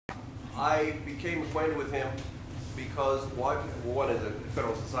I became acquainted with him because one is at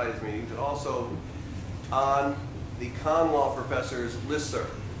Federal Society's meetings, and also on the con law professor's listserv.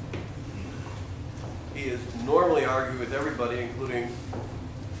 He is normally arguing with everybody, including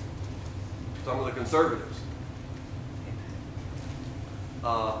some of the conservatives.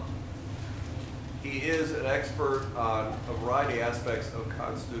 He is an expert on a variety of aspects of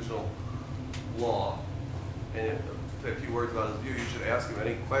constitutional law, and to say a few words about his view, you should ask him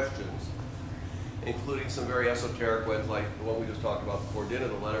any questions, including some very esoteric ones like the one we just talked about before dinner,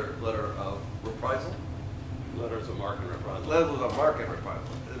 the letter of reprisal. Letters of marque and reprisal. Letters of marque and reprisal.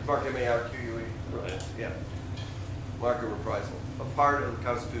 Marque, M-A-R-Q-U-E. Right. Yeah. Marque and reprisal. A part of the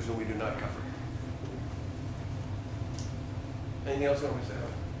Constitution we do not cover. Anything else you want me to say?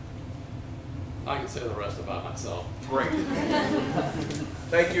 I can say the rest about myself. Great.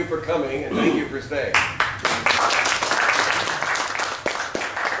 Thank you for coming, and thank you for staying.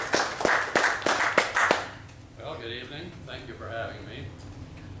 Well, good evening. Thank you for having me.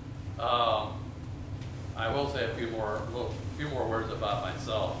 I will say a few more words about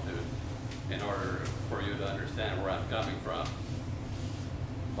myself in order for you to understand where I'm coming from.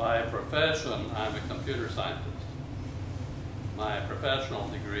 By profession, I'm a computer scientist. My professional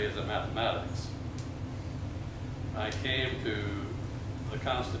degree is in mathematics. I came to the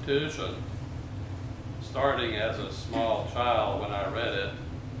Constitution starting as a small child when I read it,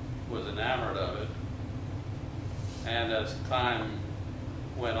 was enamored of it, and as time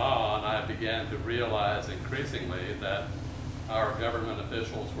went on, I began to realize increasingly that our government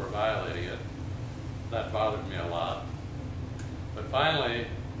officials were violating it. That bothered me a lot. But finally,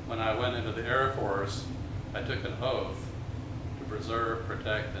 when I went into the Air Force, I took an oath to preserve,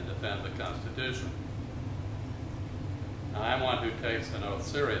 protect, and defend the Constitution. Now, I'm one who takes an oath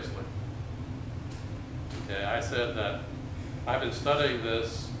seriously. Okay, I said that I've been studying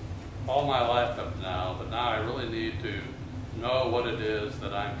this all my life up to now, but now I really need to know what it is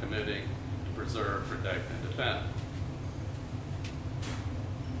that I'm committing to preserve, protect, and defend.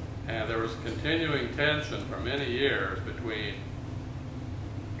 And there was continuing tension for many years between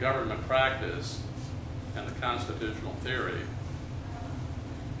government practice and the constitutional theory,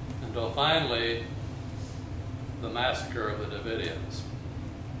 until finally the massacre of the Davidians.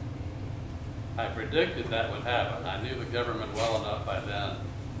 I predicted that would happen. I knew the government well enough by then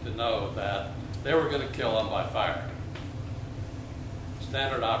to know that they were going to kill them by fire.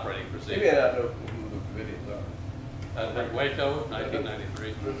 Standard operating procedure. You may not know who the Davidians are. At Waco,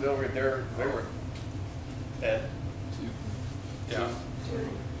 1993. They were dead. Yeah.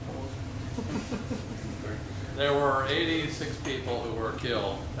 There were 86 people who were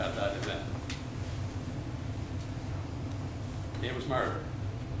killed at that event. It was murder.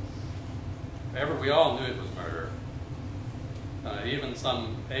 We all knew it was murder. Even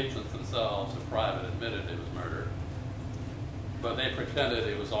some agents themselves in private admitted it was murder. But they pretended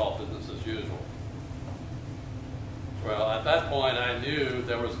it was all business as usual. Well, at that point, I knew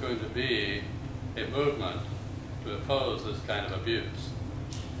there was going to be a movement to oppose this kind of abuse.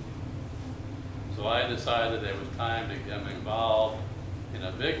 So I decided it was time to get involved in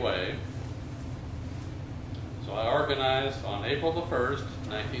a big way. So I organized on April the 1st,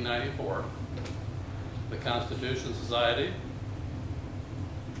 1994, the Constitution Society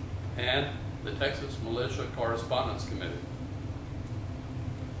and the Texas Militia Correspondence Committee.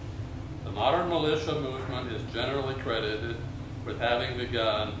 The modern militia movement is generally credited with having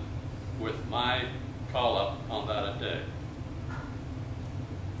begun with my call-up on that day.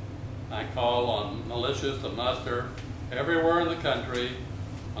 I call on militias to muster everywhere in the country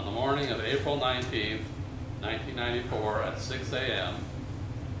on the morning of April 19th, 1994 at 6 a.m.,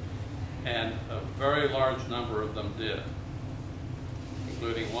 and a very large number of them did,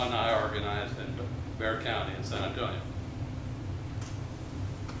 including one I organized in Bexar County in San Antonio.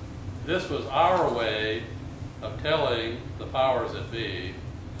 This was our way of telling the powers that be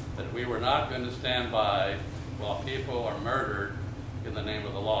that we were not going to stand by while people are murdered in the name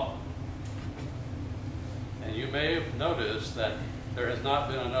of the law. And you may have noticed that there has not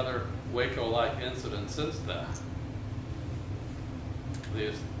been another Waco-like incident since then.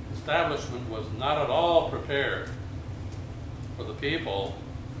 The establishment was not at all prepared for the people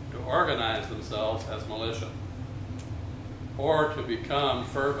to organize themselves as militia or to become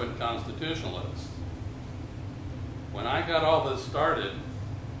fervent constitutionalists. When I got all this started,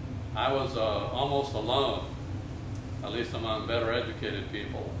 I was almost alone, at least among better educated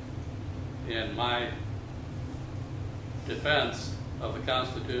people, in my defense of the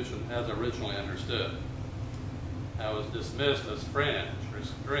Constitution as originally understood. I was dismissed as fringe or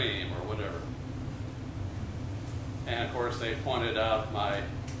extreme or whatever. And of course they pointed out my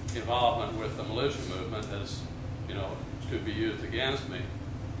involvement with the militia movement as, to be used against me.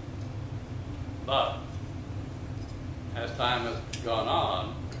 But as time has gone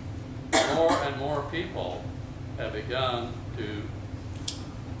on, more and more people have begun to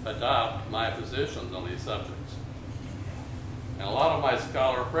adopt my positions on these subjects. And a lot of my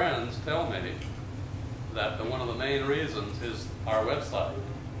scholar friends tell me that one of the main reasons is our website,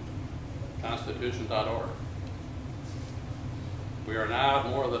 constitution.org. We are now at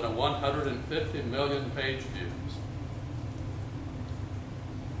more than 150 million page views.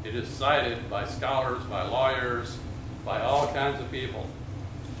 It is cited by scholars, by lawyers, by all kinds of people.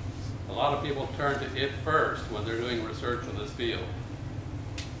 A lot of people turn to it first when they're doing research in this field.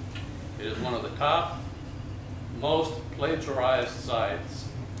 It is one of the top, most plagiarized sites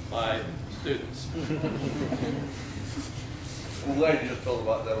by students. I'm glad you just told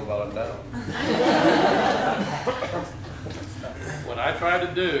them about it now. What I try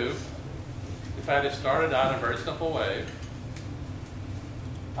to do, in fact, it started out in a very simple way.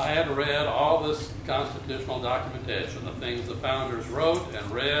 I had read all this constitutional documentation, the things the founders wrote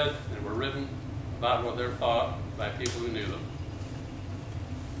and read and were written about what they thought by people who knew them.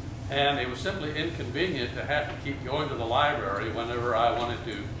 And it was simply inconvenient to have to keep going to the library whenever I wanted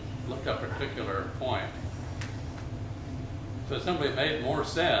to look up a particular point. So it simply made more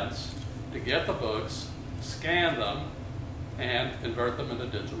sense to get the books, scan them, and convert them into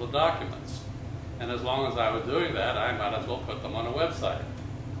digital documents. And as long as I was doing that, I might as well put them on a website.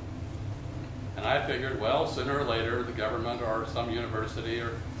 And I figured, well, sooner or later, the government or some university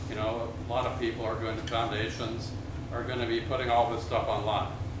or, a lot of people are going to foundations, are going to be putting all this stuff online.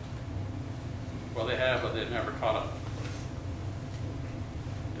 Well, they have, but they've never caught up.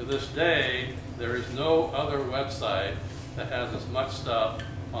 To this day, there is no other website that has as much stuff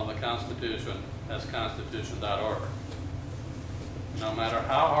on the Constitution as constitution.org. No matter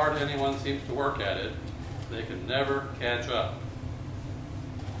how hard anyone seems to work at it, they can never catch up,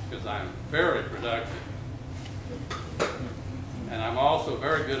 because I'm very productive. And I'm also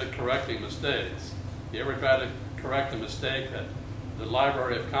very good at correcting mistakes. You ever try to correct a mistake at the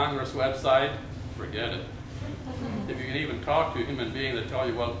Library of Congress website? Forget it. If you can even talk to a human being that tell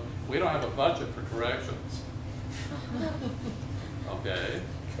you, well, we don't have a budget for corrections. Okay.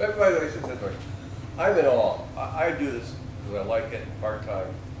 By the way, I should say something. I'm in awe. I do this because I like it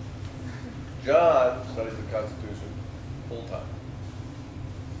part-time. John studies the Constitution full-time.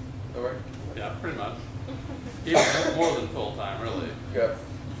 Is that right? Yeah, pretty much. Even more than full-time, really. Yeah.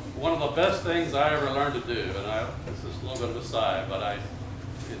 One of the best things I ever learned to do, and this is a little bit of a side, but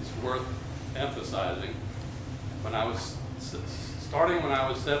it's worth emphasizing. When I was starting when I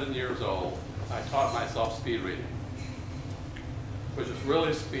was 7 years old, I taught myself speed reading, which is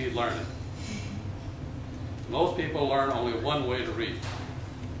really speed learning. Most people learn only one way to read.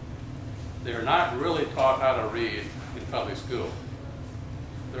 They are not really taught how to read in public school.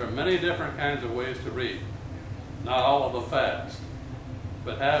 There are many different kinds of ways to read, not all of them fast,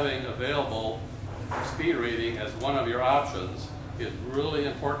 but having available speed reading as one of your options is really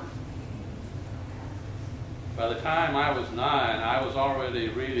important. By the time I was 9, I was already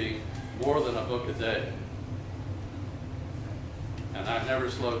reading more than a book a day. And I've never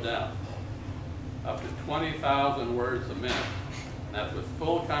slowed down. Up to 20,000 words a minute. And that's with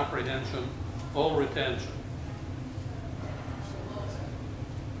full comprehension, full retention.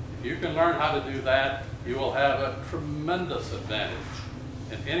 If you can learn how to do that, you will have a tremendous advantage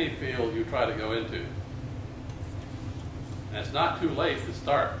in any field you try to go into. And it's not too late to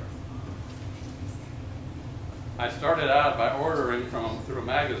start. I started out by ordering through a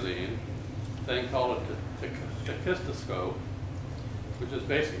magazine, a thing called a tachistoscope, which is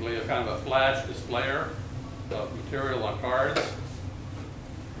basically a kind of a flash displayer of material on cards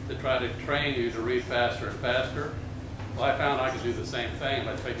to try to train you to read faster and faster. Well, I found I could do the same thing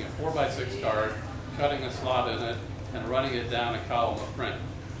by taking a 4x6 card, cutting a slot in it, and running it down a column of print,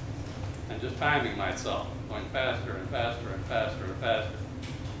 and just timing myself, going faster and faster and faster and faster,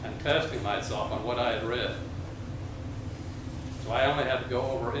 and testing myself on what I had read. So I only had to go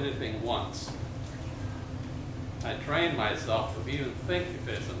over anything once. I trained myself to even think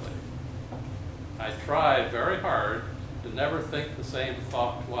efficiently. I tried very hard to never think the same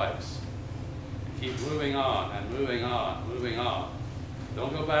thought twice. To keep moving on and moving on, moving on.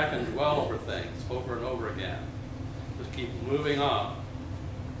 Don't go back and dwell over things over and over again. Just keep moving on,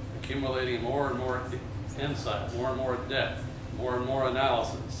 accumulating more and more insight, more and more depth, more and more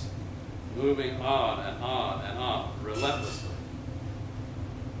analysis, moving on and on and on, relentlessly.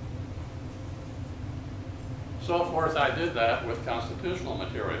 So, of course, I did that with constitutional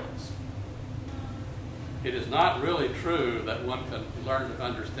materials. it is not really true that one can learn to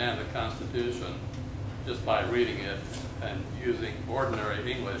understand the Constitution just by reading it and using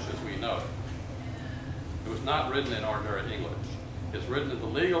ordinary English as we know it. It was not written in ordinary English. It's written in the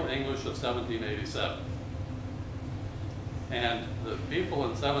legal English of 1787. And the people in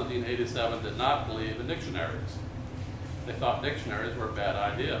 1787 did not believe in dictionaries. They thought dictionaries were a bad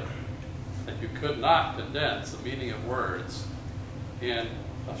idea, that you could not condense the meaning of words in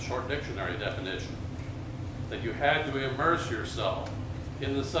a short dictionary definition, that you had to immerse yourself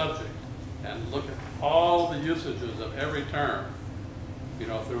in the subject and look at all the usages of every term, you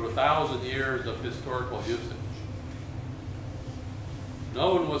know, through 1,000 years of historical usage.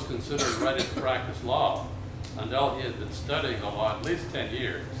 No one was considered ready to practice law until he had been studying the law at least 10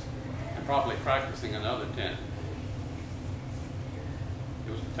 years and probably practicing another 10.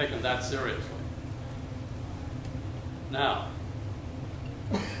 It was taken that seriously. Now,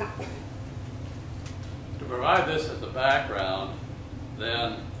 to provide this as a background,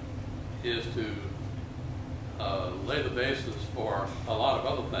 then, is to lay the basis for a lot of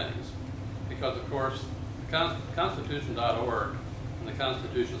other things. Because, of course, Constitution.org and the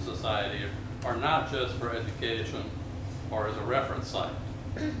Constitution Society are not just for education or as a reference site.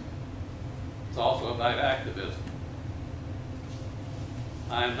 It's also about activism.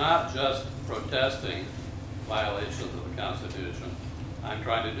 I'm not just protesting violations of the Constitution. I'm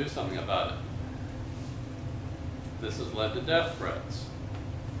trying to do something about it. This has led to death threats.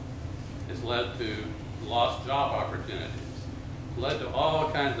 It's led to lost job opportunities. It's led to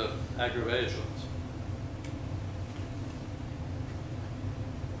all kinds of aggravations.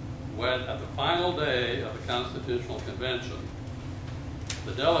 When, at the final day of the Constitutional Convention,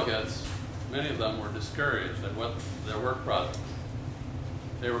 the delegates, many of them were discouraged at what their work product.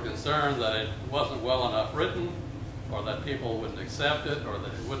 They were concerned that it wasn't well enough written, or that people wouldn't accept it, or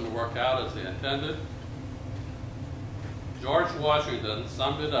that it wouldn't work out as they intended. George Washington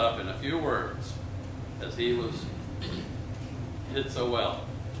summed it up in a few words, as he did so well.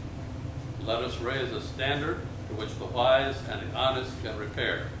 Let us raise a standard to which the wise and the honest can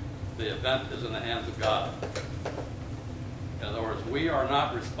repair. The event is in the hands of God. In other words, we are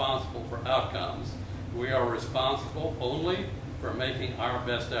not responsible for outcomes. We are responsible only for making our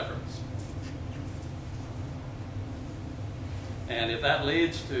best efforts. And if that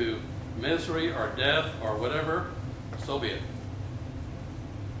leads to misery or death or whatever, so be it.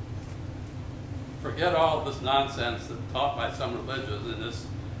 Forget all of this nonsense that's taught by some religions in this,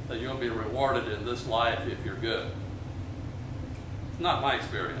 that you'll be rewarded in this life if you're good. It's not my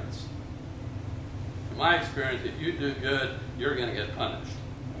experience. In my experience, if you do good, you're going to get punished.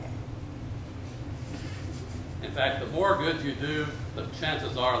 In fact, the more good you do, the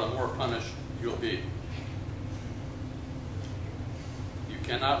chances are the more punished you'll be. You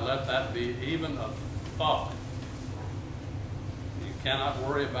cannot let that be even a thought. You cannot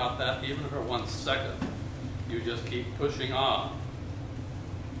worry about that even for 1 second. You just keep pushing on.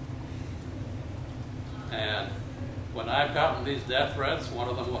 And when I've gotten these death threats, one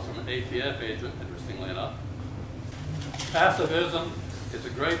of them was from an ATF agent, interestingly enough. Pacifism is a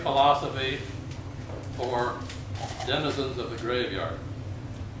great philosophy for denizens of the graveyard.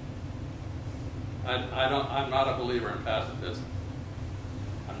 I'm not a believer in pacifism.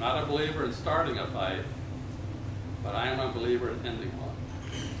 I'm not a believer in starting a fight, but I am a believer in ending one.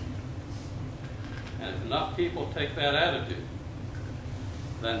 And if enough people take that attitude,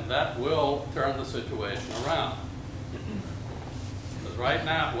 then that will turn the situation around. Because right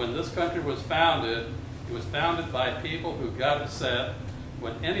now, when this country was founded, it was founded by people who got upset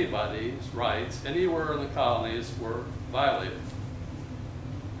when anybody's rights anywhere in the colonies were violated.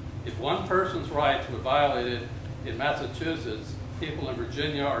 If one person's rights were violated in Massachusetts, people in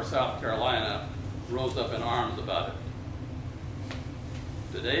Virginia or South Carolina rose up in arms about it.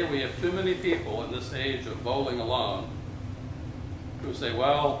 Today we have too many people in this age of bowling alone who say,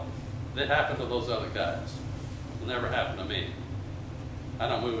 well, that happened to those other guys. It'll never happen to me. I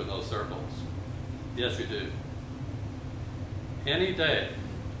don't move in those circles. Yes, you do. Any day,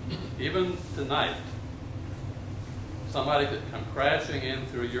 even tonight, somebody could come crashing in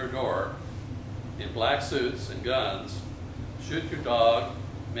through your door in black suits and guns, shoot your dog,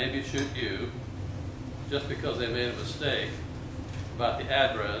 maybe shoot you, just because they made a mistake about the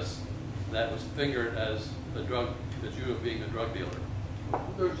address that was fingered as the drug, that you were being a drug dealer.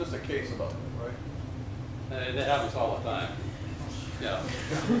 There was just a case about that, right? It happens all the time. Yeah.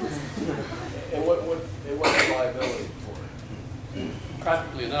 And what's the liability for it?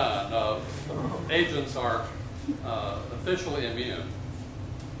 Practically none. Agents are officially immune.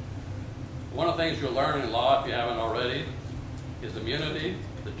 One of the things you'll learn in law, if you haven't already, is immunity.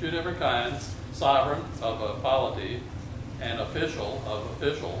 The two different kinds: sovereign of a polity and official of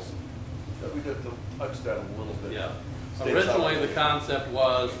officials. We have to touch that a little bit. Yeah. State Originally, sovereignty. the concept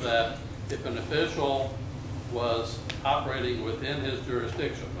was that if an official was operating within his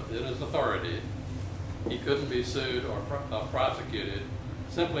jurisdiction, within his authority, he couldn't be sued or prosecuted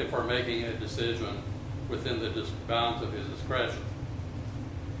simply for making a decision within the bounds of his discretion.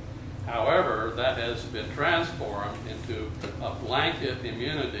 However, that has been transformed into a blanket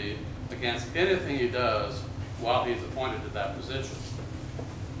immunity against anything he does while he's appointed to that position.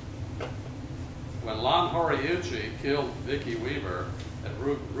 When Lon Horiuchi killed Vicki Weaver at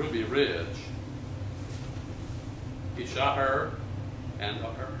Ruby Ridge, he shot her, and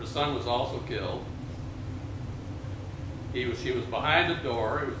her son was also killed. She was behind a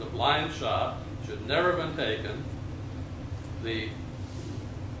door. It was a blind shot. Should never have been taken. The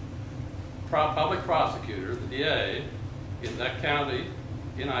public prosecutor, the DA, in that county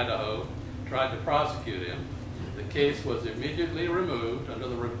in Idaho, tried to prosecute him. The case was immediately removed under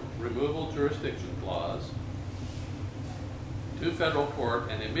the removal jurisdiction clause to federal court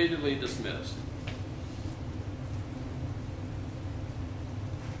and immediately dismissed.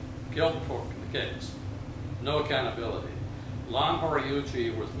 Killed the case. No accountability. Lon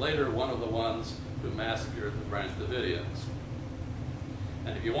Horiuchi was later one of the ones who massacred the Branch Davidians.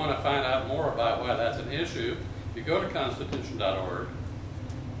 And if you want to find out more about why that's an issue, you go to constitution.org,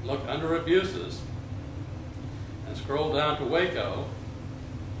 look under abuses, and scroll down to Waco.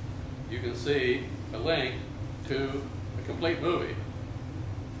 You can see a link to a complete movie,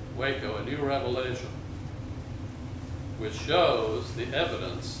 Waco, A New Revelation, which shows the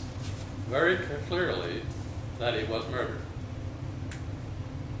evidence very clearly that he was murdered.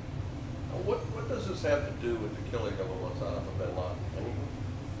 What does this have to do with the killing of Osama bin Laden? Anything?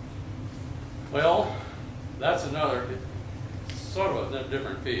 Well, that's another, sort of a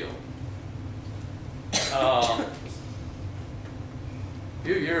different field. A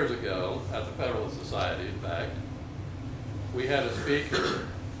few years ago, at the Federalist Society, in fact, we had a speaker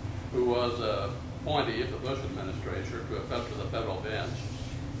who was an appointee of the Bush administration to the federal bench,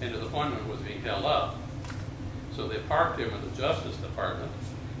 and his appointment was being held up. So they parked him in the Justice Department.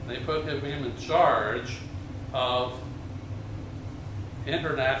 They put him in charge of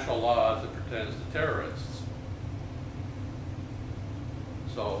international law as it pertains to terrorists.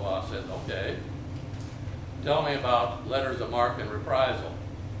 So I said, okay, tell me about letters of marque and reprisal.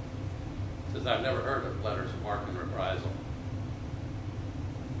 He says, I've never heard of letters of marque and reprisal.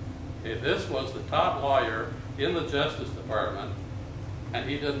 If this was the top lawyer in the Justice Department, and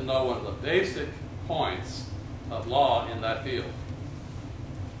he didn't know one of the basic points of law in that field.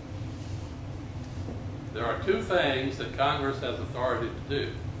 There are two things that Congress has authority to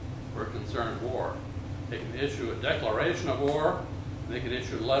do for a concerned war. They can issue a declaration of war, and they can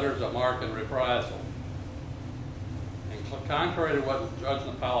issue letters of marque and reprisal. And contrary to what Judge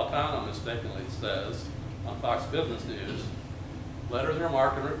Napolitano mistakenly says on Fox Business News, letters of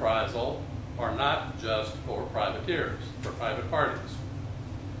marque and reprisal are not just for privateers, for private parties.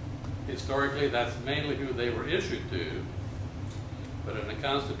 Historically, that's mainly who they were issued to, but in a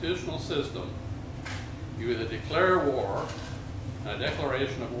constitutional system, you either declare war, and a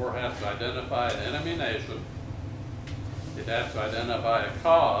declaration of war has to identify an enemy nation, it has to identify a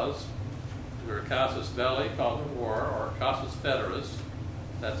cause, either a casus belli, cause of war, or a casus foederis,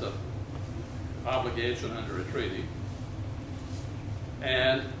 that's an obligation under a treaty,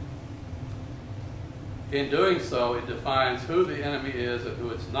 and in doing so, it defines who the enemy is and who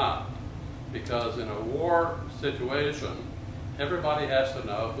it's not. Because in a war situation, everybody has to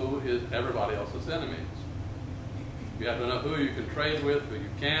know who is everybody else's enemies. You have to know who you can trade with, who you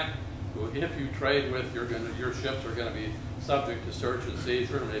can't, who if you trade with, your ships are going to be subject to search and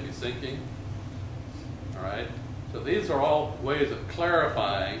seizure and maybe sinking. All right? So these are all ways of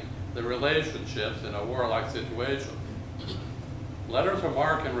clarifying the relationships in a warlike situation. Letters of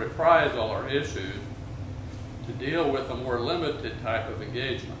marque and reprisal are issued to deal with a more limited type of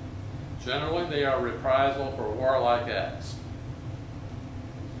engagement. Generally, they are reprisal for warlike acts.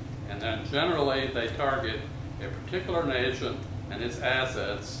 And then generally, they target a particular nation and its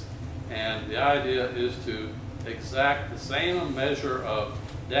assets, and the idea is to exact the same measure of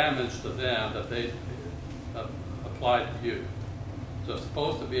damage to them that they apply to you. So it's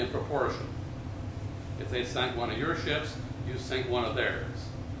supposed to be in proportion. If they sink one of your ships, you sink one of theirs.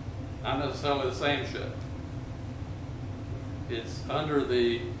 Not necessarily the same ship. It's under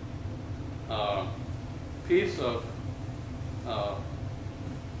the piece of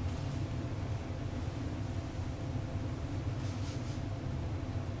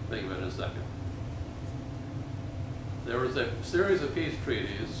think of it in a second. There was a series of peace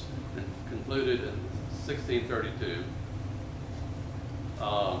treaties concluded in 1632,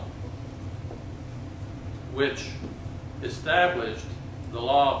 which established the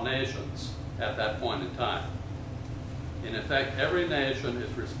law of nations at that point in time. In effect, every nation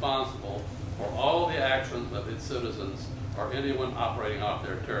is responsible for all the actions of its citizens or anyone operating off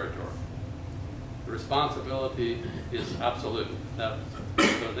their territory. The responsibility is absolute. Now,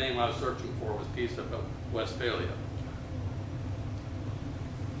 the name I was searching for was Peace of Westphalia.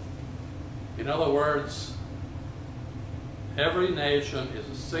 In other words, every nation is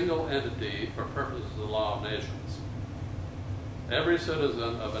a single entity for purposes of the law of nations. Every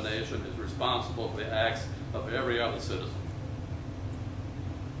citizen of a nation is responsible for the acts of every other citizen.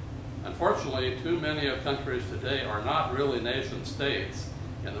 Unfortunately, too many of countries today are not really nation states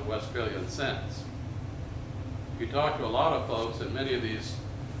in the Westphalian sense. If you talk to a lot of folks in many of these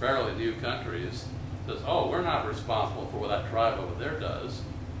fairly new countries, says, oh, we're not responsible for what that tribe over there does.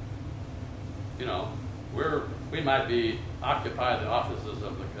 You know, we might be occupy the offices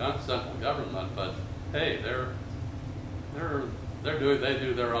of the central government, but hey, they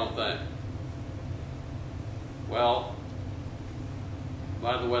do their own thing. Well,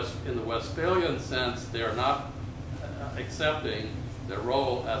 in the Westphalian sense, they are not accepting their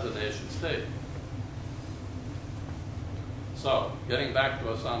role as a nation state. So, getting back to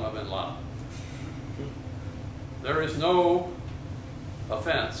Osama bin Laden, there is no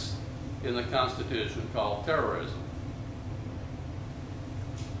offense in the Constitution called terrorism.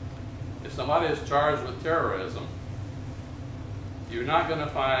 If somebody is charged with terrorism, you're not going to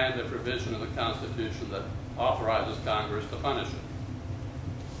find a provision in the Constitution that authorizes Congress to punish it.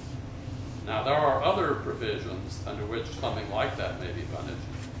 Now, there are other provisions under which something like that may be punished.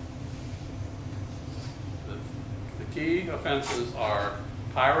 The key offenses are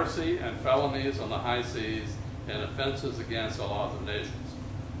piracy and felonies on the high seas and offenses against the laws of nations.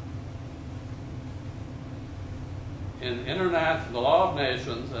 In the law of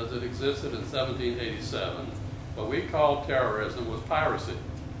nations, as it existed in 1787, what we called terrorism was piracy.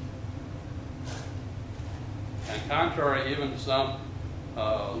 And contrary even to some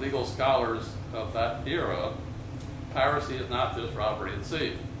legal scholars of that era, piracy is not just robbery at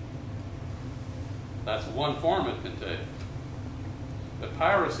sea. That's one form it can take. But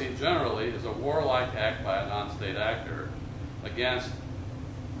piracy generally is a warlike act by a non-state actor against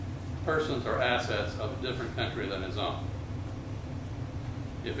persons or assets of a different country than his own.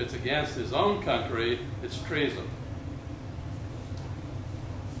 If it's against his own country, it's treason.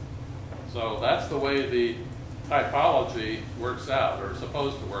 So that's the way the typology works out, or is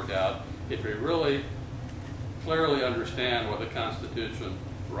supposed to work out, if we really clearly understand what the Constitution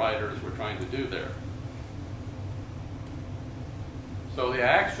writers were trying to do there. So the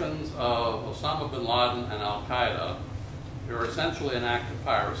actions of Osama bin Laden and Al-Qaeda are essentially an act of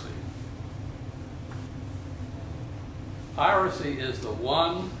piracy. Piracy is the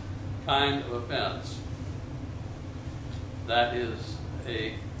one kind of offense that is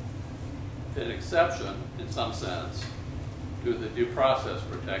an exception, in some sense, to the due process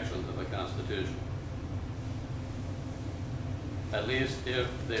protections of the Constitution. At least if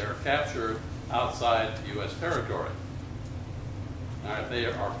they are captured outside U.S. territory. Now, if they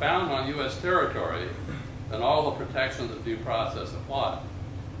are found on U.S. territory, then all the protections of due process apply.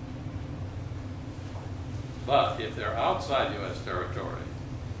 But if they're outside U.S. territory,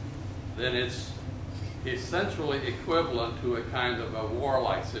 then it's essentially equivalent to a kind of a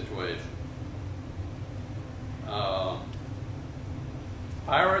warlike situation.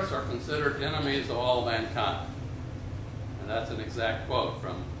 Pirates are considered enemies of all mankind. And that's an exact quote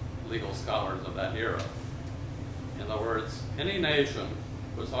from legal scholars of that era. In other words, any nation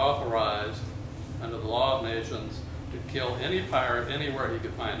was authorized under the law of nations to kill any pirate anywhere he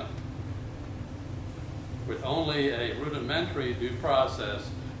could find them, with only a rudimentary due process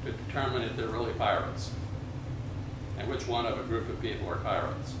to determine if they're really pirates and which one of a group of people are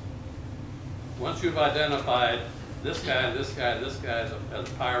pirates. Once you've identified this guy, this guy, this guy as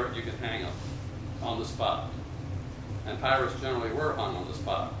a pirate, you can hang them on the spot. And pirates generally were hung on the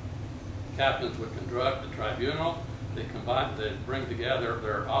spot. Captains would conduct a tribunal. They'd bring together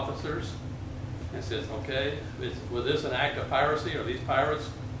their officers and says, okay, was this an act of piracy? Are these pirates?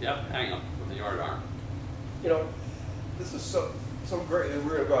 Yep, hang them with the yardarm. You know, this is so great that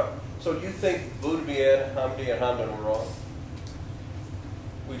we're about. So do you think Boudemian, Hamdi, and Hamdan were wrong?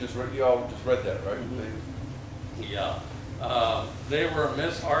 You all just read that, right? Mm-hmm. Yeah. They were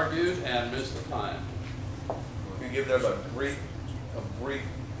misargued and misdefined. If you give them a brief,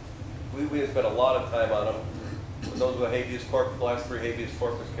 we had spent a lot of time on them. Those were the last three habeas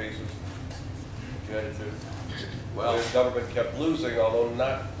corpus cases that you had to do. Well- the government kept losing, although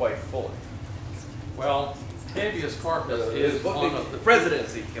not quite fully. Well, habeas corpus is one of The the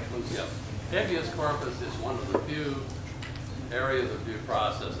presidency kept losing. Yes. Habeas corpus is one of the few areas of due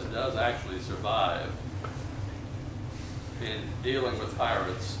process that does actually survive in dealing with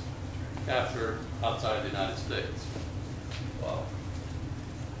pirates captured outside the United States. Wow.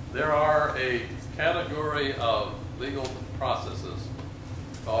 There are a category of legal processes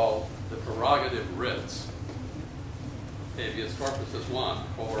called the prerogative writs. Habeas corpus is one,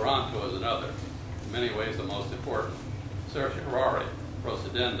 what we're on to is another. In many ways the most important. Certiorari,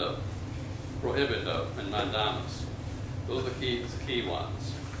 procedendo, prohibito, and mandamus. Those are the key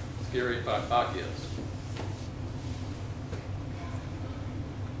ones. Sciri facias.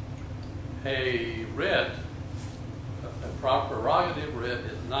 A writ, a prerogative writ,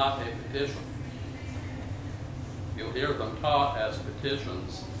 is not a petition. You'll hear them taught as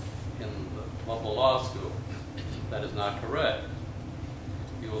petitions in the local law school. That is not correct.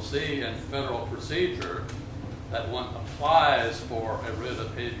 You will see in federal procedure that one applies for a writ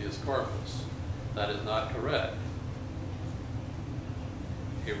of habeas corpus. That is not correct.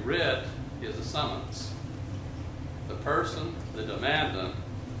 A writ is a summons. The person, the demandant,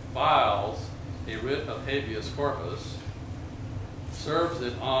 files a writ of habeas corpus, serves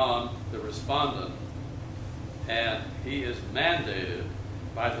it on the respondent, and he is mandated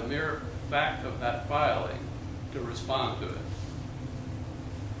by the mere fact of that filing to respond to it.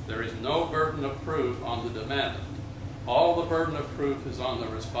 There is no burden of proof on the demandant. All the burden of proof is on the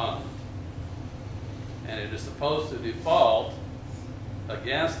respondent. And it is supposed to default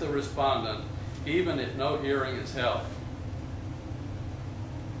against the respondent even if no hearing is held.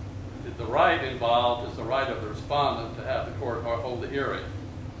 The right involved is the right of the respondent to have the court hold the hearing.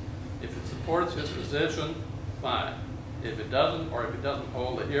 If it supports his position, fine. If it doesn't, or if it doesn't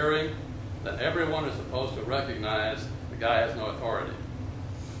hold the hearing, then everyone is supposed to recognize the guy has no authority.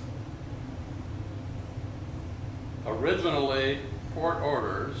 Originally, court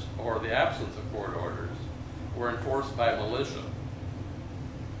orders, or the absence of court orders, were enforced by militia.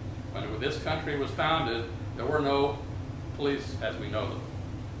 When this country was founded, there were no police as we know them.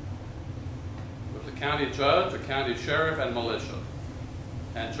 It was a county judge, a county sheriff, and militia.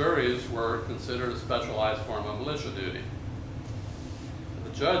 And juries were considered a specialized form of militia duty.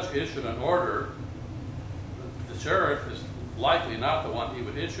 If the judge issued an order, the sheriff is likely not the one he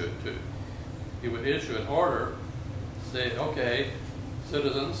would issue it to. He would issue an order, say, okay,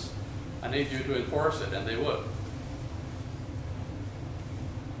 citizens, I need you to enforce it, and they would.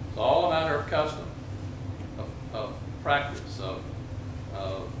 It's all a matter of custom, of practice,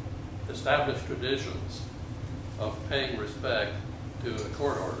 of established traditions, of paying respect to a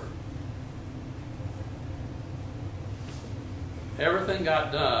court order. Everything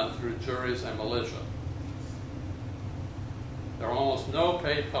got done through juries and militia. There are almost no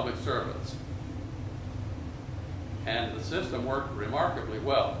paid public servants. And the system worked remarkably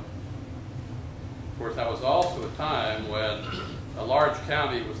well. Of course, that was also a time when a large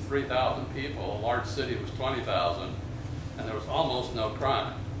county was 3,000 people, a large city was 20,000, and there was almost no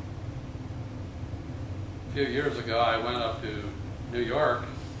crime. A few years ago, I went up to New York,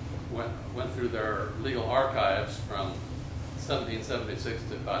 went through their legal archives from 1776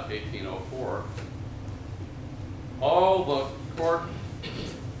 to about 1804. All the court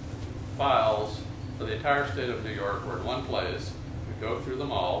files for the entire state of New York were in one place. We go through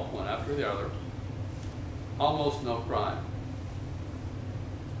them all, one after the other. Almost no crime.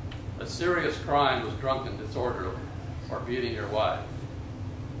 A serious crime was drunk and disorderly, or beating your wife.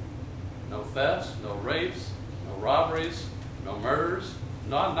 No thefts, no rapes, no robberies, no murders,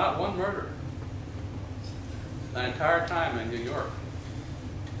 not one murder. The entire time in New York.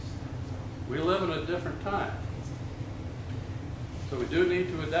 We live in a different time. So we do need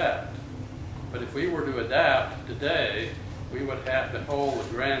to adapt. But if we were to adapt today, we would have to hold a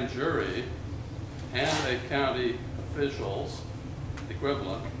grand jury and a county officials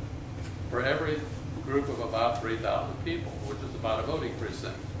equivalent for every group of about 3,000 people, which is about a voting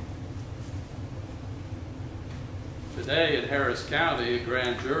precinct. Today in Harris County, a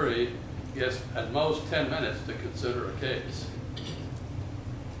grand jury gets at most 10 minutes to consider a case.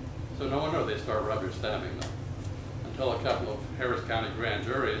 So no wonder they start rubber stamping them. Until a couple of Harris County grand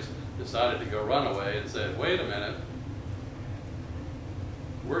juries decided to go runaway and said, wait a minute,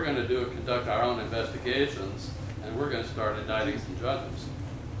 we're going to conduct our own investigations, and we're going to start indicting some judges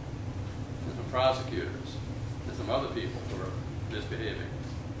and some prosecutors and some other people who are misbehaving.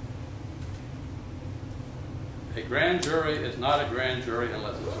 A grand jury is not a grand jury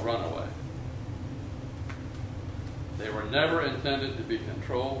unless it's a runaway. They were never intended to be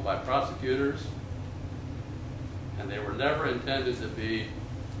controlled by prosecutors and they were never intended to be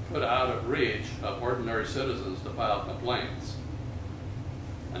put out of reach of ordinary citizens to file complaints.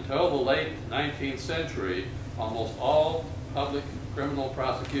 Until the late 19th century, almost all public criminal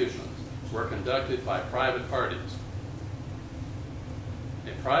prosecutions were conducted by private parties.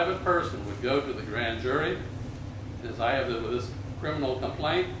 A private person would go to the grand jury, as I have with this criminal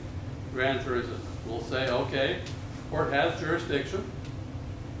complaint. Grand juries will say, okay, court has jurisdiction,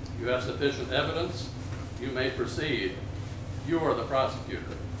 you have sufficient evidence, you may proceed. You are the prosecutor.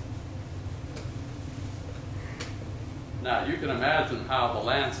 Now, you can imagine how the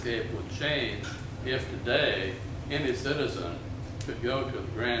landscape would change if today any citizen could go to the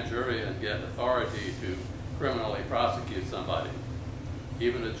grand jury and get authority to criminally prosecute somebody,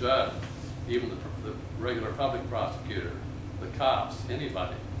 even a judge, even the regular public prosecutor, the cops,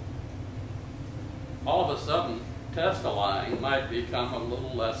 anybody. All of a sudden, testifying might become a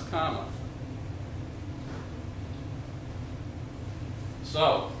little less common.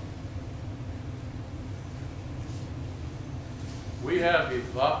 So, we have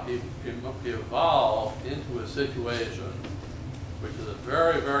evolved into a situation which is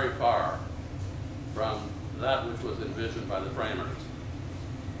very, very far from that which was envisioned by the framers.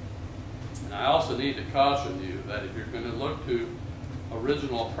 And I also need to caution you that if you're going to look to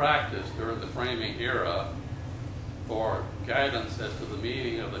original practice during the framing era for guidance as to the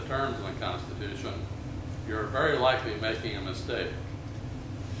meaning of the terms of the Constitution, you're very likely making a mistake.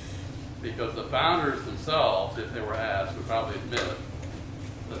 Because the founders themselves, if they were asked, would probably admit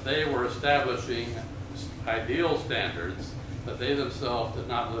that they were establishing ideal standards that they themselves did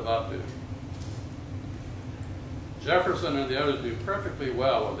not live up to. Jefferson and the others knew perfectly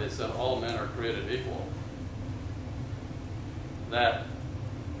well when they said all men are created equal. That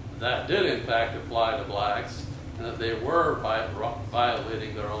did in fact apply to blacks, and that they were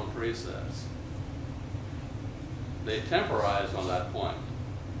violating their own precepts. They temporized on that point.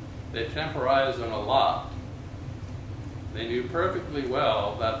 They temporized on a lot. They knew perfectly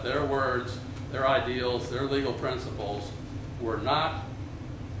well that their words, their ideals, their legal principles were not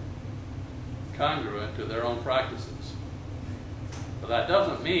congruent to their own practices. But that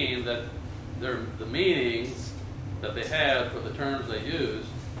doesn't mean that the meanings that they had for the terms they used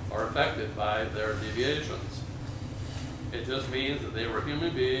are affected by their deviations. It just means that they were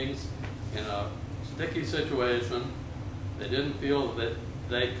human beings in a sticky situation. They didn't feel that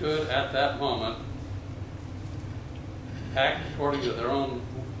they could, at that moment, act according to their own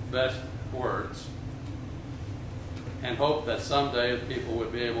best words and hope that someday people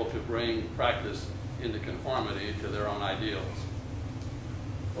would be able to bring practice into conformity to their own ideals.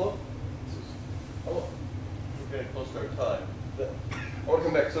 Well, we're getting close to our time. I want to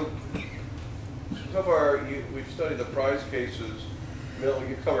come back. So far, we've studied the prize cases. Mill,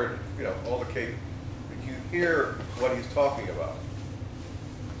 you covered, all the cases. You hear what he's talking about.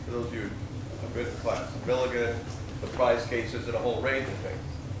 For those of you who've been in class, Milligan, the prize cases, and a whole range of things.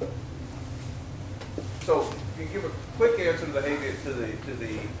 So, can you give a quick answer to the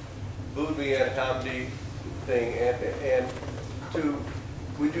Boudemy and Hamdi thing, and to,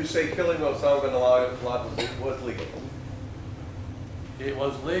 would you say killing Osama bin Laden was legal? It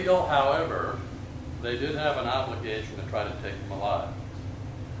was legal, however, they did have an obligation to try to take him alive.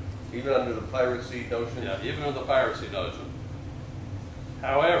 Even under the piracy notion? Yeah, even under the piracy notion.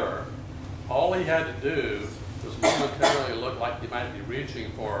 However, all he had to do was momentarily look like he might be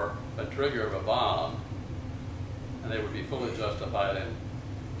reaching for a trigger of a bomb, and they would be fully justified in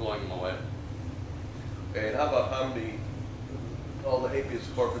blowing him away. And how about Hamdi, all the habeas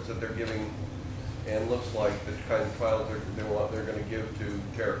corpus that they're giving, and looks like the kind of trials they're going to give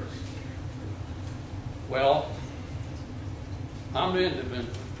to terrorists? Well, Hamdi and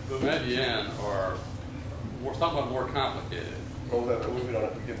Boumediene are somewhat more complicated. Oh, we don't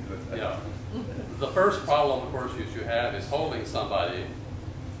have to get into that. Yeah. The first problem, of course, you have is holding somebody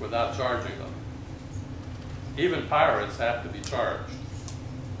without charging them. Even pirates have to be charged.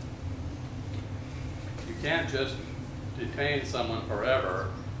 You can't just detain someone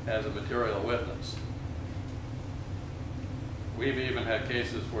forever as a material witness. We've even had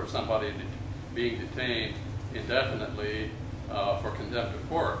cases where somebody being detained indefinitely for contempt of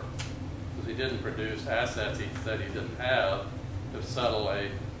court because he didn't produce assets he said he didn't have to settle a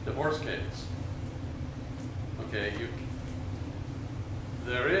divorce case. Okay,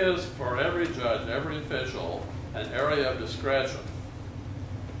 there is for every judge, every official, an area of discretion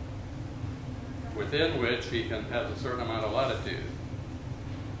within which he can have a certain amount of latitude.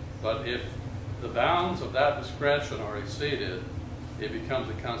 But if the bounds of that discretion are exceeded, it becomes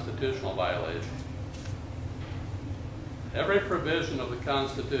a constitutional violation. Every provision of the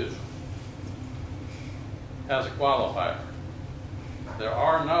Constitution has a qualifier. There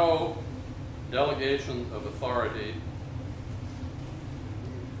are no delegations of authority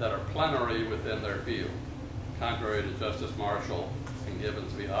that are plenary within their field, contrary to Justice Marshall and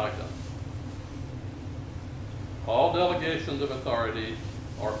Gibbons v. Ogden. All delegations of authority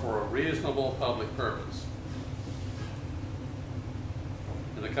are for a reasonable public purpose.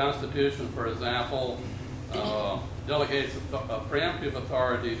 In the Constitution, for example, delegates a preemptive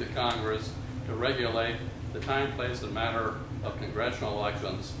authority to Congress to regulate the time, place, and manner of congressional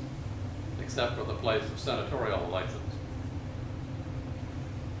elections, except for the place of senatorial elections.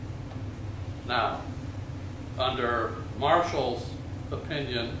 Now, under Marshall's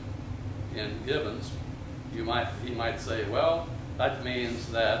opinion in Gibbons, he might say, well, that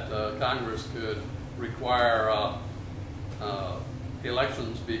means that Congress could require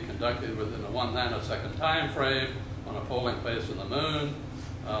elections be conducted within a 1 nanosecond time frame on a polling place in the moon,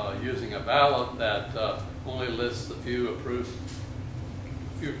 using a ballot that only lists the few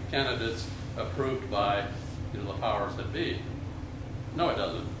candidates approved by the powers that be. No, it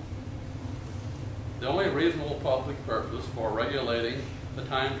doesn't. The only reasonable public purpose for regulating the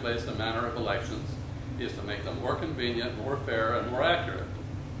time, place, and manner of elections is to make them more convenient, more fair, and more accurate.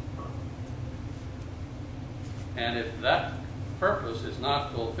 And if that purpose is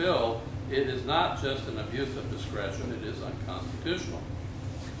not fulfilled, it is not just an abuse of discretion, it is unconstitutional,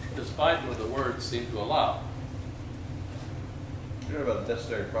 despite what the words seem to allow. You know about the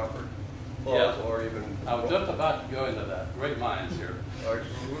necessary proper clause, Yeah. or even... I was just about to go into that. Great minds here. All right,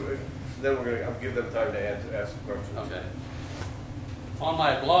 then I'll give them time to ask questions. Okay. On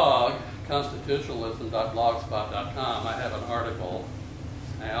my blog, constitutionalism.blogspot.com, I have an article.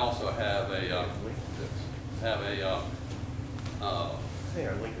 I also have a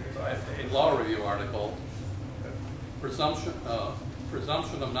law review article, presumption of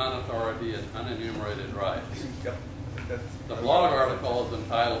non-authority and unenumerated rights. Yep. The blog article is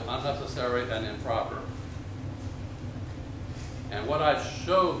entitled Unnecessary and Improper. And what I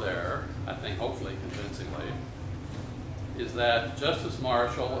show there, I think hopefully convincingly, is that Justice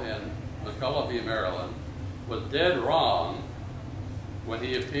Marshall in McCullough v. Maryland was dead wrong when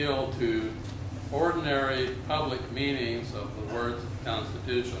he appealed to ordinary public meanings of the words of the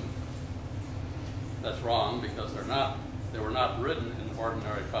Constitution. That's wrong because they were not written in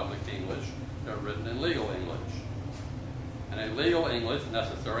ordinary public English, they're written in legal English. And in legal English,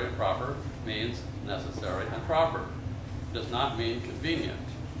 necessary and proper means necessary and proper. It does not mean convenient.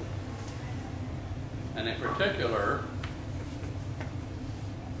 And in particular,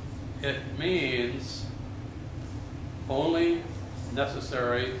 it means only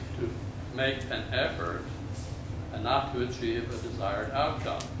necessary to make an effort and not to achieve a desired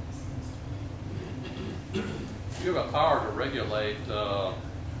outcome. If you have a power to regulate,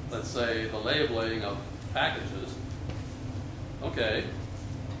 let's say, the labeling of packages, okay, you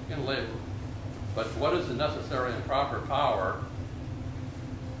can label. But what is the necessary and proper power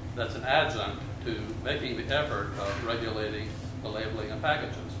that's an adjunct to making the effort of regulating the labeling of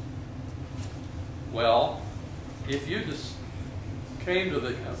packages? Well, if you just came to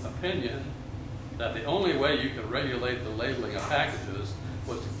the opinion that the only way you could regulate the labeling of packages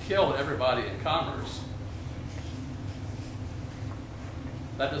was to kill everybody in commerce,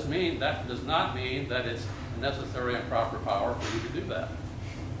 that does not mean that it's necessary and proper power for you to do that.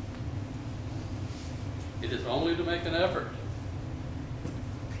 It is only to make an effort.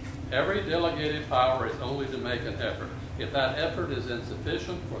 Every delegated power is only to make an effort. If that effort is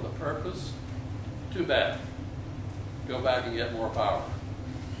insufficient for the purpose, too bad. Go back and get more power.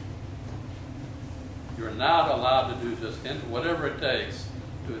 You're not allowed to do just whatever it takes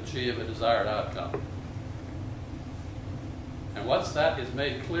to achieve a desired outcome. And once that is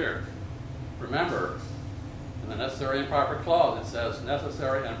made clear, remember, in the necessary and proper clause, it says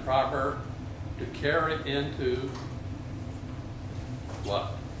necessary and proper to carry into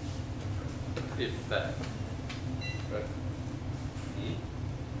what? Effect. Right.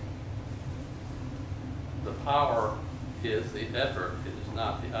 The power is the effort, it is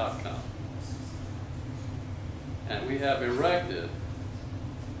not the outcome. And we have erected,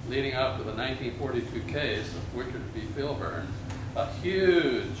 leading up to the 1942 case of Wickard v. Filburn, a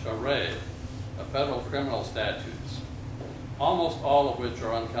huge array of federal criminal statutes, almost all of which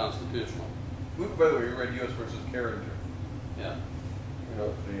are unconstitutional. By the way, you read U.S. versus Carringer. Yeah. You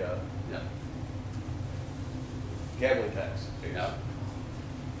know, the Yeah. gambling tax case. Yeah.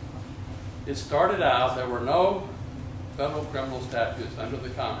 It started out, there were no federal criminal statutes under the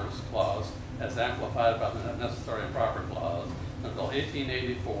Commerce Clause as amplified by the Necessary and Proper Clause until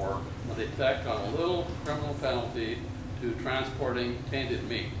 1884, when they tacked on a little criminal penalty to transporting tainted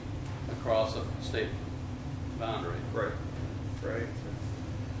meat across a state boundary. Right. Right.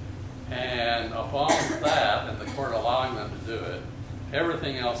 And upon that, and the court allowing them to do it,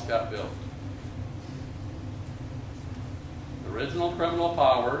 everything else got built. The original criminal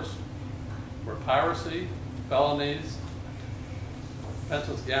powers were piracy, felonies,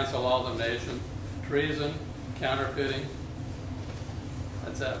 offenses against the laws of the nation, treason, counterfeiting.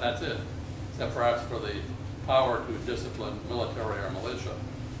 That's it. Except perhaps for the power to discipline military or militia.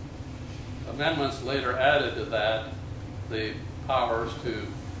 Amendments later added to that the powers to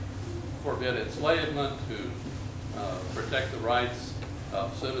forbid enslavement, to protect the rights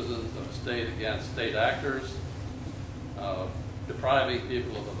of citizens of a state against state actors, depriving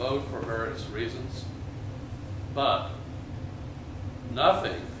people of the vote for various reasons. But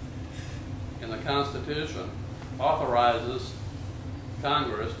nothing in the Constitution authorizes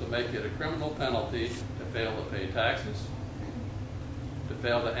Congress to make it a criminal penalty to fail to pay taxes, to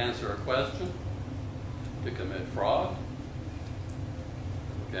fail to answer a question, to commit fraud,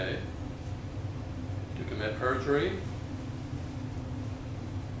 okay, to commit perjury,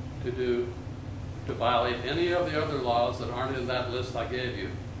 to violate any of the other laws that aren't in that list I gave you.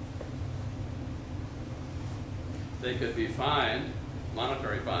 They could be fined,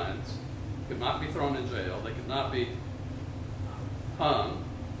 monetary fines, could not be thrown in jail, they could not be hung,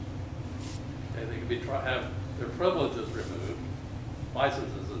 okay, they could be have their privileges removed,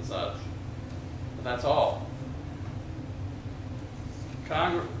 licenses and such, but that's all.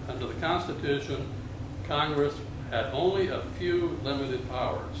 Congress, under the Constitution, Congress had only a few limited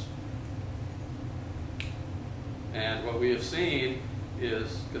powers. And what we have seen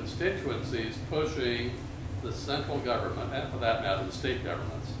is constituencies pushing the central government, and for that matter the state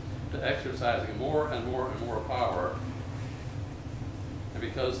governments, to exercising more and more and more power. And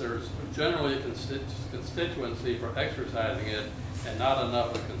because there's generally a constituency for exercising it and not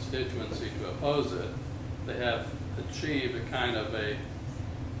enough of a constituency to oppose it, they have achieved a kind of a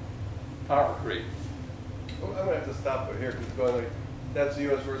power creep. Well, I'm going to have to stop it here because going like, that's the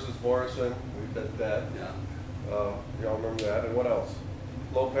U.S. versus Morrison. We've done that. Yeah. Y'all remember that? And what else?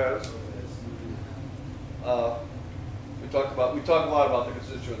 Lopez. We talk a lot about the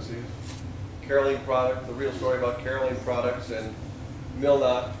constituencies. Caroline Products, the real story about Caroline Products and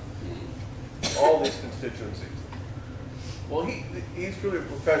Milnot. All these constituencies. Well, he's truly a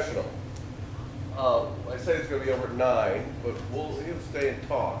professional. I say it's going to be over at 9, but he'll stay and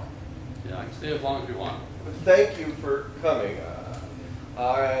talk. Yeah, I can stay as long as you want. But thank you for coming.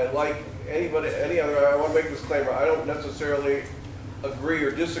 Like any other, I want to make this disclaimer. I don't necessarily agree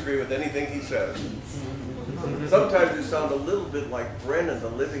or disagree with anything he says. Sometimes you sound a little bit like Brennan, the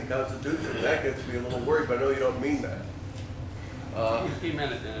living Constitution. That gets me a little worried, but I know you don't mean that. He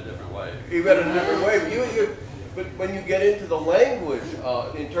meant it in a different way. He meant it in a different way. But when you get into the language,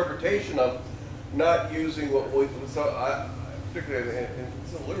 interpretation of not using what we, particularly in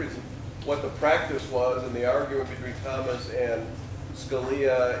civil liberties, what the practice was and the argument between Thomas and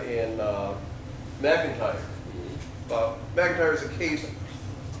Scalia and McIntyre. McIntyre is a case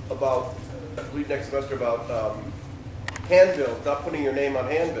about, I believe next semester, about handbills, not putting your name on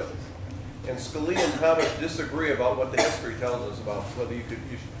handbills. And Scalia and Thomas disagree about what the history tells us about whether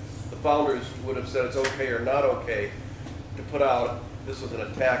the founders would have said it's okay or not okay to put out, this was an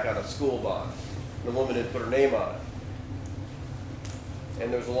attack on a school bond. The woman didn't put her name on it.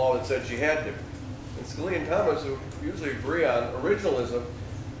 And there's a law that said she had to. And Scalia and Thomas, who usually agree on originalism,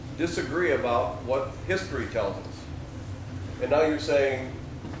 disagree about what history tells us. And now you're saying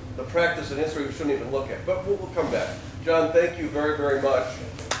the practice and history we shouldn't even look at. But we'll come back. John, thank you very, very much.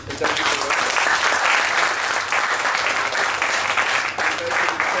 And thank you for listening.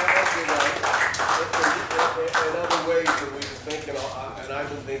 In other ways that we just think, and I've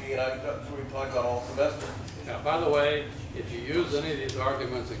been thinking, and we've talked about all semester. Now, by the way, if you use any of these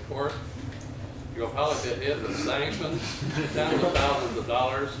arguments in court, you'll probably get hit with sanctions, tens of thousands of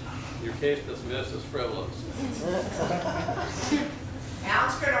dollars. Your case dismissed as frivolous.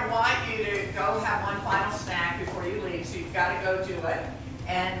 Alan's going to want you to go have one final snack before you leave, so you've got to go do it.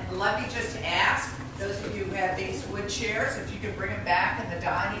 And let me just ask, those of you who have these wood chairs, if you could bring them back in the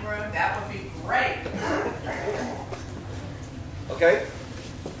dining room, that would be great. Okay?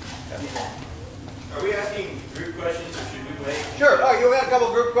 Are we asking group questions or should we wait? Sure. Oh, you had a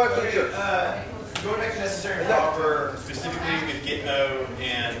couple group questions? Okay, Sure. going back to necessary and proper, specifically with Gitmo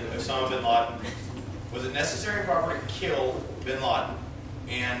and Osama bin Laden, was it necessary and proper to kill bin Laden?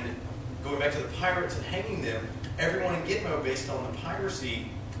 And going back to the pirates and hanging them, everyone in Gitmo, based on the piracy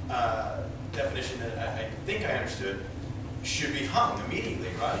definition that I think I understood, should be hung immediately,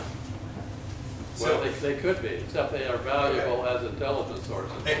 right? Well, they could be, except they are valuable as intelligence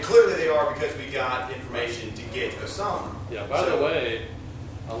sources. And clearly they are, because we got information to get Osama. Yeah, by the way,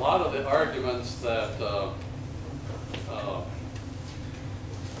 a lot of the arguments that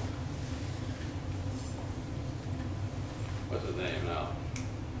what's his name now?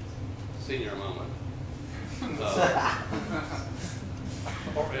 Senior moment.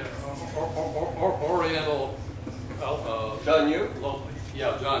 Oriental. John Yoo?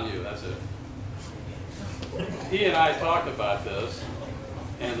 Yeah, John Yoo, that's it. He and I talked about this,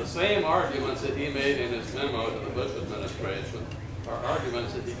 and the same arguments that he made in his memo to the Bush administration are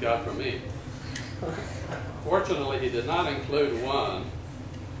arguments that he got from me. Fortunately, he did not include one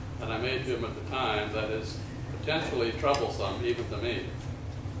that I made to him at the time that is potentially troublesome even to me.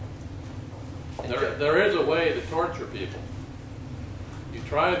 There is a way to torture people. You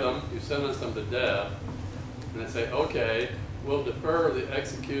try them, you sentence them to death, and they say, okay, we'll defer the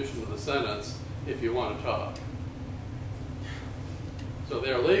execution of the sentence if you want to talk. So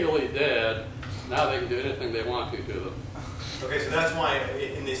they're legally dead, now they can do anything they want to them. Okay, so that's why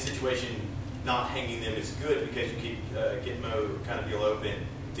in this situation, not hanging them is good, because you keep Gitmo kind of deal open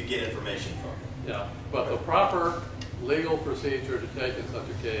to get information from them. Yeah, but the proper legal procedure to take in such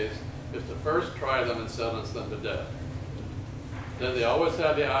a case is to first try them and sentence them to death. Then they always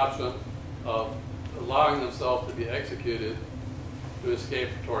have the option of allowing themselves to be executed to escape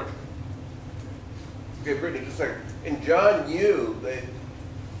torture. Okay, Brittany, just a second. In John Yoo, the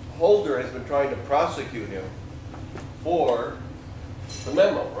Holder has been trying to prosecute him for the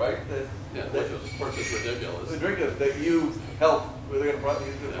memo, right? Yeah, which is, of course, is ridiculous. It's ridiculous that you helped. Were they going to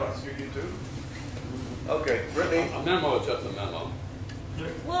prosecute you too? Okay, Brittany. A memo is just a memo.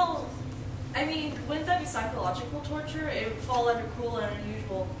 Well, I mean, wouldn't that be psychological torture? It would fall under cruel and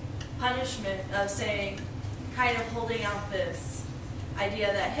unusual punishment of saying, kind of holding out this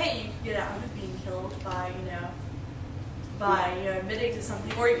idea that, hey, you could get out of being killed by, admitting to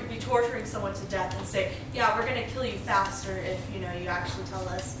something, or you could be torturing someone to death and say, yeah, we're going to kill you faster if, you actually tell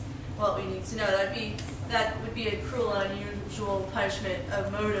us what we need to know. That would be a cruel and unusual punishment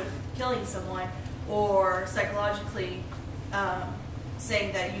of mode of killing someone, or psychologically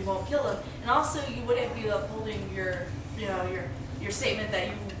saying that you won't kill them. And also, you wouldn't be upholding your statement that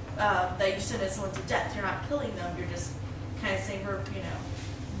you sentence someone to death. You're not killing them. You're just kind of saying we're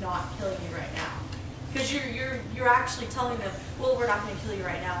not killing you right now, because you're actually telling them, well, we're not going to kill you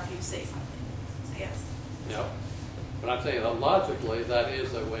right now if you say something. I guess. Yep. But I'm saying that logically, that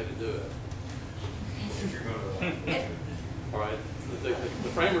is a way to do it. All right. The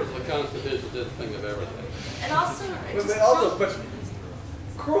framers of the Constitution didn't think of everything. And also, But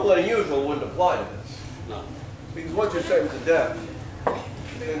cruel and unusual wouldn't apply to this. No. Because once you're sentenced to death,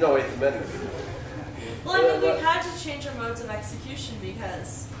 there's no Eighth Amendment. well, I mean, we've had to change our modes of execution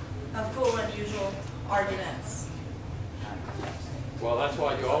because of cruel and unusual arguments. Well, that's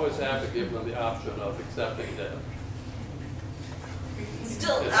why you always have to give them the option of accepting death.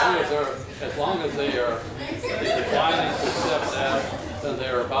 Still, As long as they are declining to accept death, then they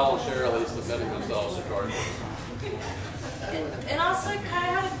are voluntarily submitting themselves to torture. and also, kind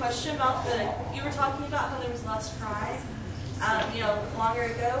of had a question about you were talking about how there was less crime, longer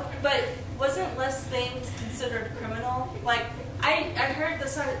ago, but wasn't less things considered criminal? Like, I heard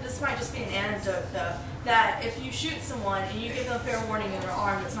this might just be an anecdote though, that if you shoot someone and you give them a fair warning in their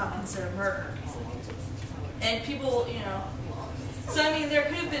arm, it's not considered murder. And people, so I mean, there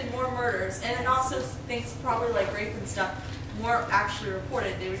could have been more murders, and then also things probably like rape and stuff weren't actually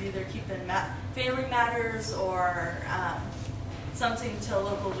reported. They would either keep in family matters or something to a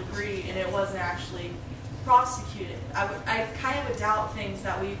local degree, and it wasn't actually prosecuted. I kind of would doubt things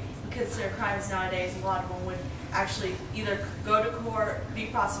that we consider crimes nowadays. A lot of them would actually either go to court, be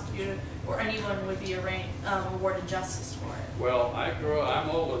prosecuted, or anyone would be awarded justice for it. Well, I'm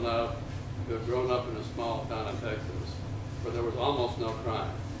old enough to have grown up in a small town in Texas where there was almost no crime.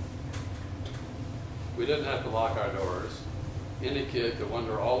 We didn't have to lock our doors. Any kid could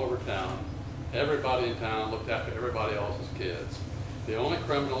wander all over town. Everybody in town looked after everybody else's kids. The only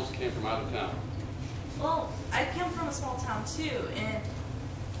criminals came from out of town. Well, I come from a small town too, and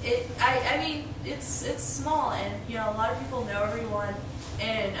I mean, it's small, and a lot of people know everyone,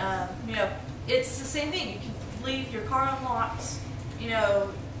 and it's the same thing. You can leave your car unlocked,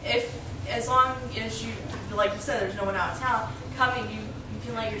 as long as you, like you said, there's no one out of town coming, you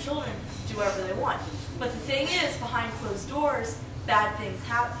can let your children do whatever they want. But the thing is, behind closed doors, bad things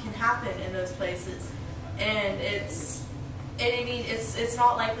can happen in those places, and it's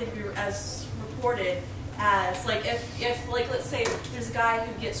not likely to be as reported as, like, if let's say there's a guy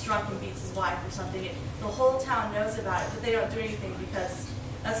who gets drunk and beats his wife or something, the whole town knows about it, but they don't do anything because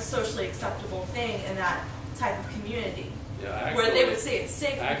that's a socially acceptable thing in that type of community. Yeah, Where they would say it's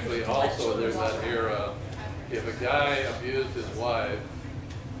safe. because Actually, you can let also, children there's walk that around. era, if a guy abused his wife,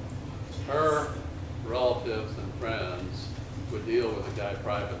 her relatives and friends would deal with the guy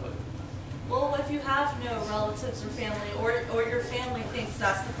privately. Well, if you have no relatives or family, or your family thinks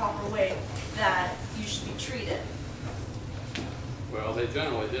that's the proper way that you should be treated. Well, they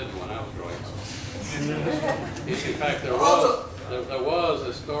generally didn't when I was growing up. In fact, there was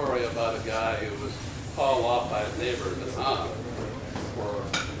a story about a guy who was hauled off by his neighbors and hung for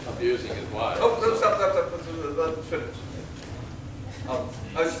abusing his wife. Oh, let's finish.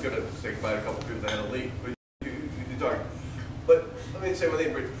 I was just going to say goodbye to a couple people that had a leak, but you talk. But let me say one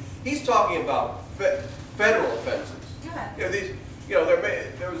thing. He's talking about federal offenses. Yeah. You know, these. You know,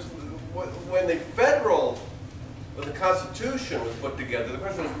 there was when the Constitution was put together. The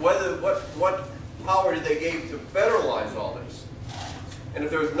question was what power they gave to federalize all this. And if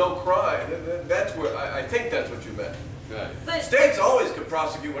there was no crime, that's where I think that's what you meant. Right. But, States always could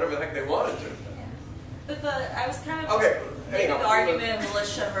prosecute whatever the heck they wanted to. but I was kind of Okay, making hang on. the argument of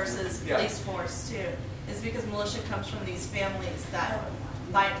militia versus Yeah. police force too, is because militia comes from these families that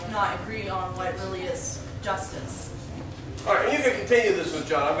might not agree on what really is justice. All right, you can continue this with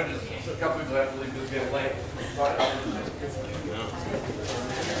John. I'm going to, a couple people have to leave because it's getting late.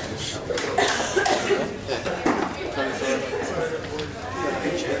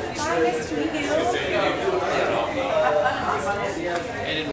 Hi, nice to meet you.